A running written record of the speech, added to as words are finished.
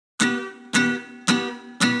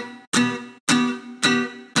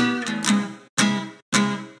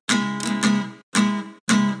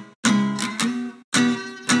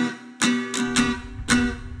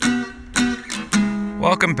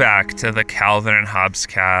Welcome back to the Calvin and Hobbes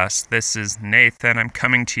cast. This is Nathan. I'm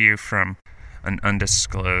coming to you from an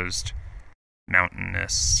undisclosed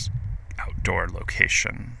mountainous outdoor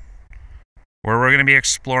location where we're going to be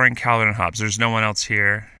exploring Calvin and Hobbes. There's no one else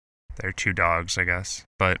here. There are two dogs, I guess.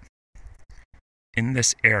 But in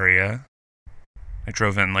this area, I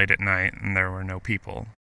drove in late at night and there were no people.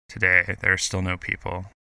 Today, there are still no people.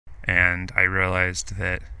 And I realized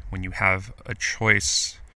that when you have a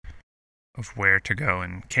choice of where to go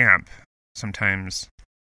and camp, sometimes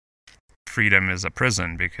freedom is a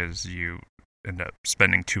prison because you end up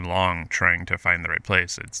spending too long trying to find the right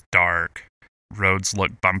place. It's dark. Roads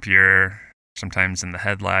look bumpier, sometimes in the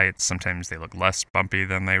headlights. Sometimes they look less bumpy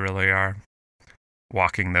than they really are.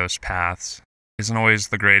 Walking those paths isn't always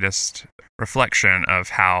the greatest reflection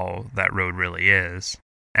of how that road really is.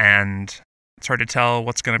 And it's hard to tell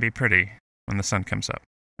what's going to be pretty when the sun comes up.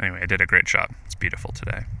 Anyway, I did a great job. It's beautiful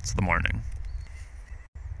today. It's the morning.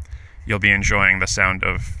 You'll be enjoying the sound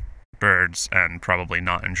of birds and probably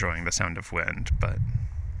not enjoying the sound of wind, but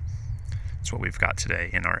it's what we've got today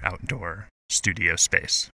in our outdoor studio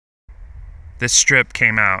space. This strip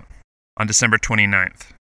came out on December 29th,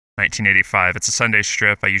 1985. It's a Sunday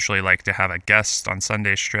strip. I usually like to have a guest on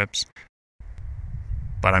Sunday strips,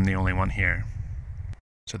 but I'm the only one here,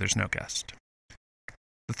 so there's no guest.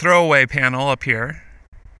 The throwaway panel up here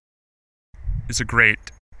is a great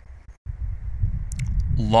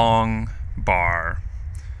long bar,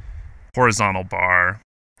 horizontal bar,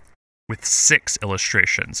 with 6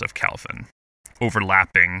 illustrations of Calvin,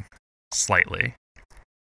 overlapping slightly.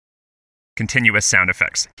 Continuous sound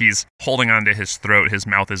effects. He's holding onto his throat, his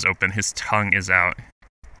mouth is open, his tongue is out.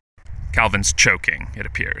 Calvin's choking, it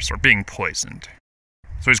appears, or being poisoned.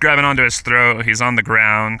 So he's grabbing onto his throat, he's on the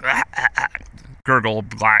ground, gurgle,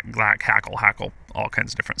 glack, hackle, all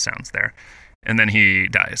kinds of different sounds there. And then he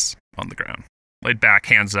dies on the ground. Laid back,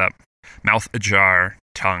 hands up, mouth ajar,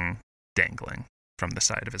 tongue dangling from the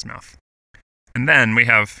side of his mouth. And then we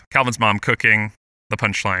have Calvin's mom cooking the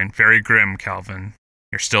punchline. Very grim, Calvin.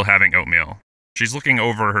 You're still having oatmeal. She's looking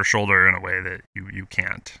over her shoulder in a way that you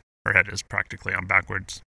can't. Her head is practically on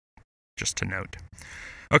backwards, just to note.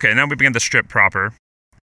 Okay, now we begin the strip proper.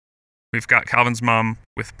 We've got Calvin's mom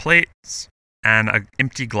with plates and an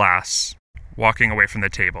empty glass walking away from the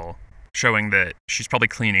table, showing that she's probably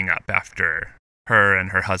cleaning up after her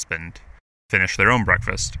and her husband finish their own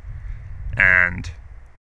breakfast. And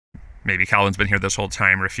maybe Calvin's been here this whole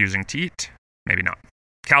time refusing to eat. Maybe not.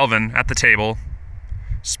 Calvin at the table,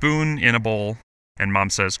 spoon in a bowl, and mom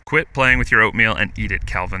says, "Quit playing with your oatmeal and eat it,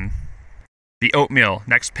 Calvin." The oatmeal,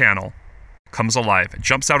 next panel, comes alive,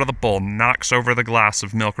 jumps out of the bowl, knocks over the glass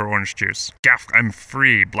of milk or orange juice. "Gaff, I'm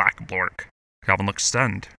free, Black Blork." Calvin looks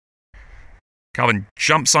stunned. Calvin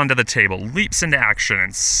jumps onto the table, leaps into action,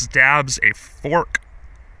 and stabs a fork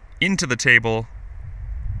into the table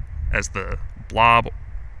as the blob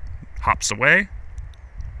hops away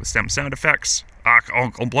with some sound effects.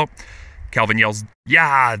 Calvin yells,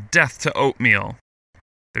 "Yeah, death to oatmeal."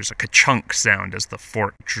 There's a ka-chunk sound as the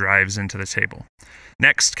fork drives into the table.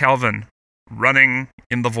 Next, Calvin, running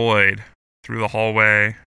in the void through the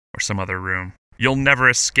hallway or some other room. "You'll never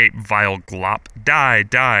escape, vile glop. Die,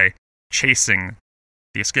 die." Chasing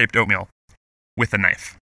the escaped oatmeal with a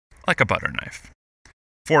knife, like a butter knife.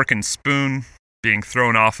 Fork and spoon being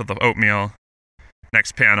thrown off of the oatmeal.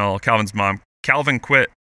 Next panel, Calvin's mom. "Calvin,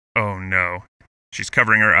 quit." Oh no. She's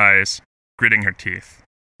covering her eyes, gritting her teeth.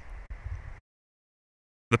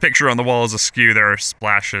 The picture on the wall is askew. There are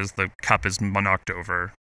splashes. The cup is knocked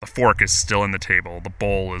over. The fork is still in the table. The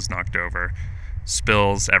bowl is knocked over.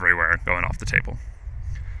 Spills everywhere going off the table.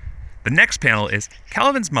 The next panel is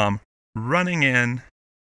Calvin's mom running in,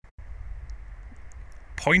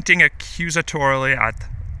 pointing accusatorily at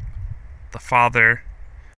the father.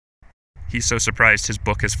 He's so surprised his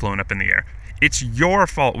book has flown up in the air. "It's your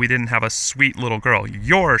fault we didn't have a sweet little girl.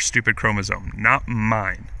 Your stupid chromosome, not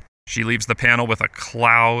mine." She leaves the panel with a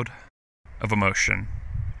cloud of emotion.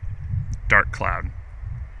 Dark cloud.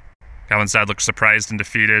 Calvin's dad looks surprised and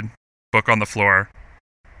defeated. Book on the floor.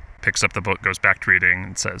 Picks up the book, goes back to reading,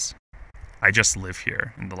 and says, "I just live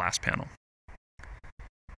here," in the last panel.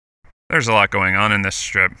 There's a lot going on in this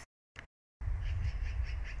strip.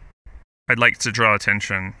 I'd like to draw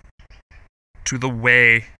attention to the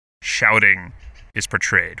way shouting is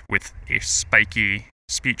portrayed, with a spiky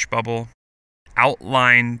speech bubble,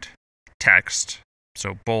 outlined text,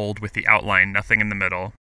 so bold with the outline, nothing in the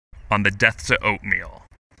middle, on the death to oatmeal,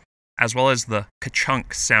 as well as the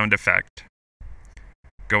ka-chunk sound effect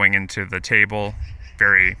going into the table,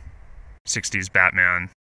 very 60s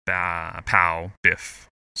Batman, pow, biff,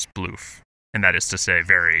 sploof. And that is to say,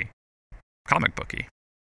 very comic booky.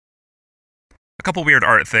 A couple weird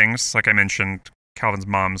art things, like I mentioned, Calvin's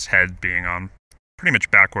mom's head being on pretty much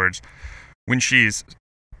backwards. When she's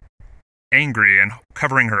angry and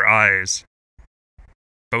covering her eyes,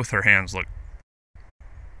 both her hands look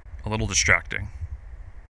a little distracting.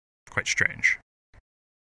 Quite strange.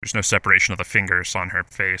 There's no separation of the fingers on her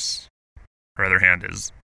face. Her other hand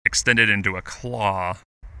is extended into a claw.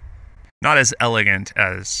 Not as elegant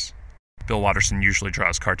as Bill Watterson usually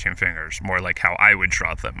draws cartoon fingers, more like how I would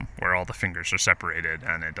draw them, where all the fingers are separated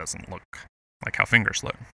and it doesn't look like how fingers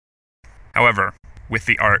look. However, with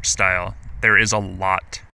the art style, there is a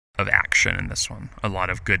lot of action in this one, a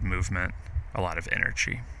lot of good movement, a lot of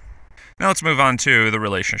energy. Now let's move on to the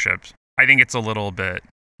relationships. I think it's a little bit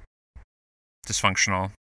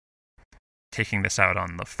dysfunctional, taking this out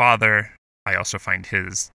on the father. I also find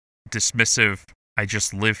his dismissive, I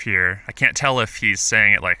just live here. I can't tell if he's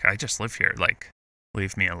saying it like, I just live here, like,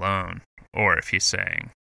 leave me alone. Or if he's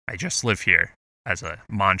saying, I just live here, as a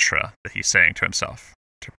mantra that he's saying to himself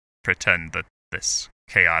to pretend that this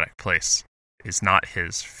chaotic place is not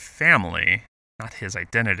his family, not his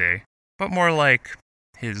identity, but more like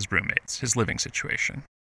his roommates, his living situation.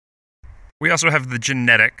 We also have the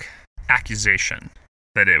genetic accusation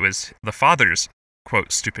that it was the father's,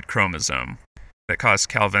 quote, stupid chromosome that caused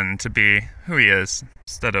Calvin to be who he is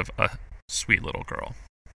instead of a sweet little girl.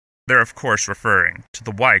 They're, of course, referring to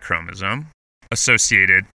the Y chromosome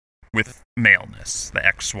associated with maleness, the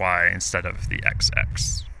XY instead of the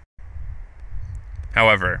XX.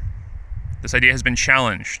 However, this idea has been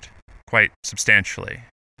challenged quite substantially.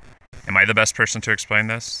 Am I the best person to explain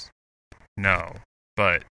this? No,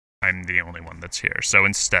 but I'm the only one that's here. So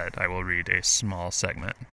instead, I will read a small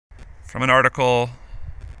segment from an article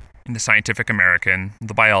in the Scientific American,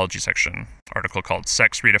 the biology section, article called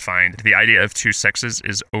Sex Redefined. The idea of two sexes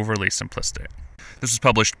is overly simplistic. This was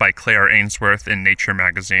published by Claire Ainsworth in Nature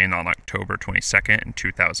magazine on October 22nd in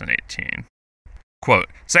 2018. Quote,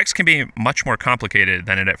 sex can be much more complicated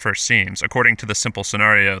than it at first seems. According to the simple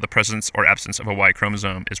scenario, the presence or absence of a Y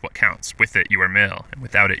chromosome is what counts. With it, you are male, and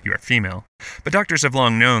without it, you are female. But doctors have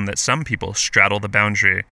long known that some people straddle the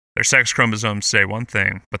boundary. Their sex chromosomes say one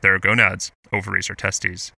thing, but their gonads, ovaries or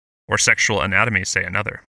testes, or sexual anatomy say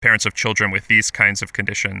another. Parents of children with these kinds of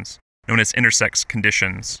conditions, known as intersex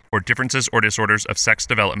conditions, or differences or disorders of sex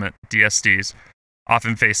development, DSDs,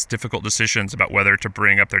 often face difficult decisions about whether to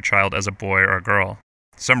bring up their child as a boy or a girl.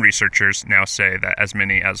 Some researchers now say that as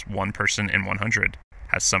many as 1 person in 100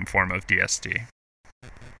 has some form of DSD.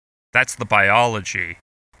 That's the biology.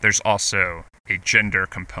 There's also a gender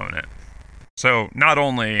component. So not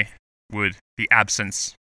only would the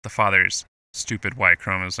absence, the father's stupid Y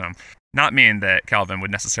chromosome, not mean that Calvin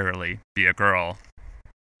would necessarily be a girl,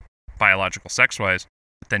 biological sex-wise,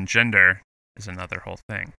 but then gender is another whole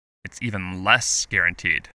thing. It's even less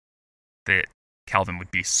guaranteed that Calvin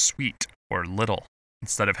would be sweet or little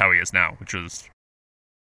instead of how he is now, which is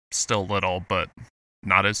still little, but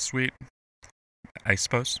not as sweet, I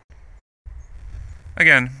suppose.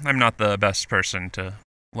 Again, I'm not the best person to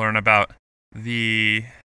learn about the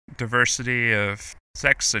diversity of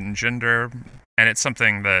sex and gender, and it's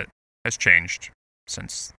something that has changed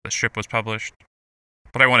since the strip was published.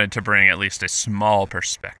 But I wanted to bring at least a small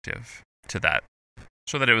perspective to that,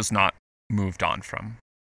 so that it was not moved on from,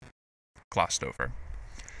 glossed over.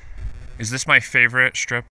 Is this my favorite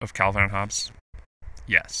strip of Calvin and Hobbes?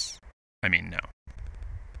 Yes. I mean, no.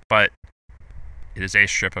 But it is a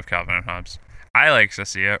strip of Calvin and Hobbes. I like to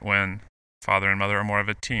see it when father and mother are more of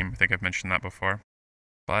a team. I think I've mentioned that before.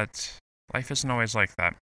 But life isn't always like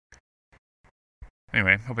that.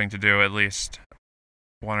 Anyway, hoping to do at least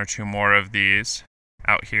 1 or 2 more of these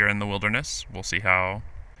out here in the wilderness. We'll see how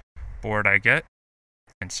bored I get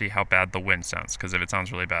and see how bad the wind sounds, because if it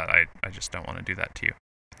sounds really bad, I just don't want to do that to you.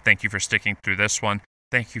 Thank you for sticking through this one.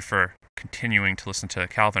 Thank you for continuing to listen to the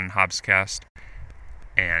Calvin and Hobbes cast,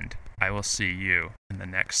 and I will see you in the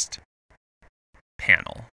next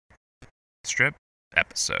panel, strip,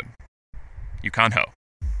 episode. Yukon Ho.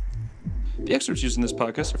 The excerpts used in this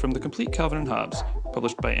podcast are from The Complete Calvin and Hobbes,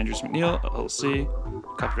 published by Andrews McNeil, LLC,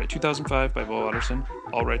 copyright 2005 by Bill Watterson,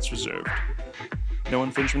 all rights reserved. No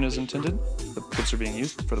infringement is intended. The clips are being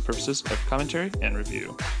used for the purposes of commentary and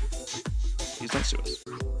review. Please don't sue us.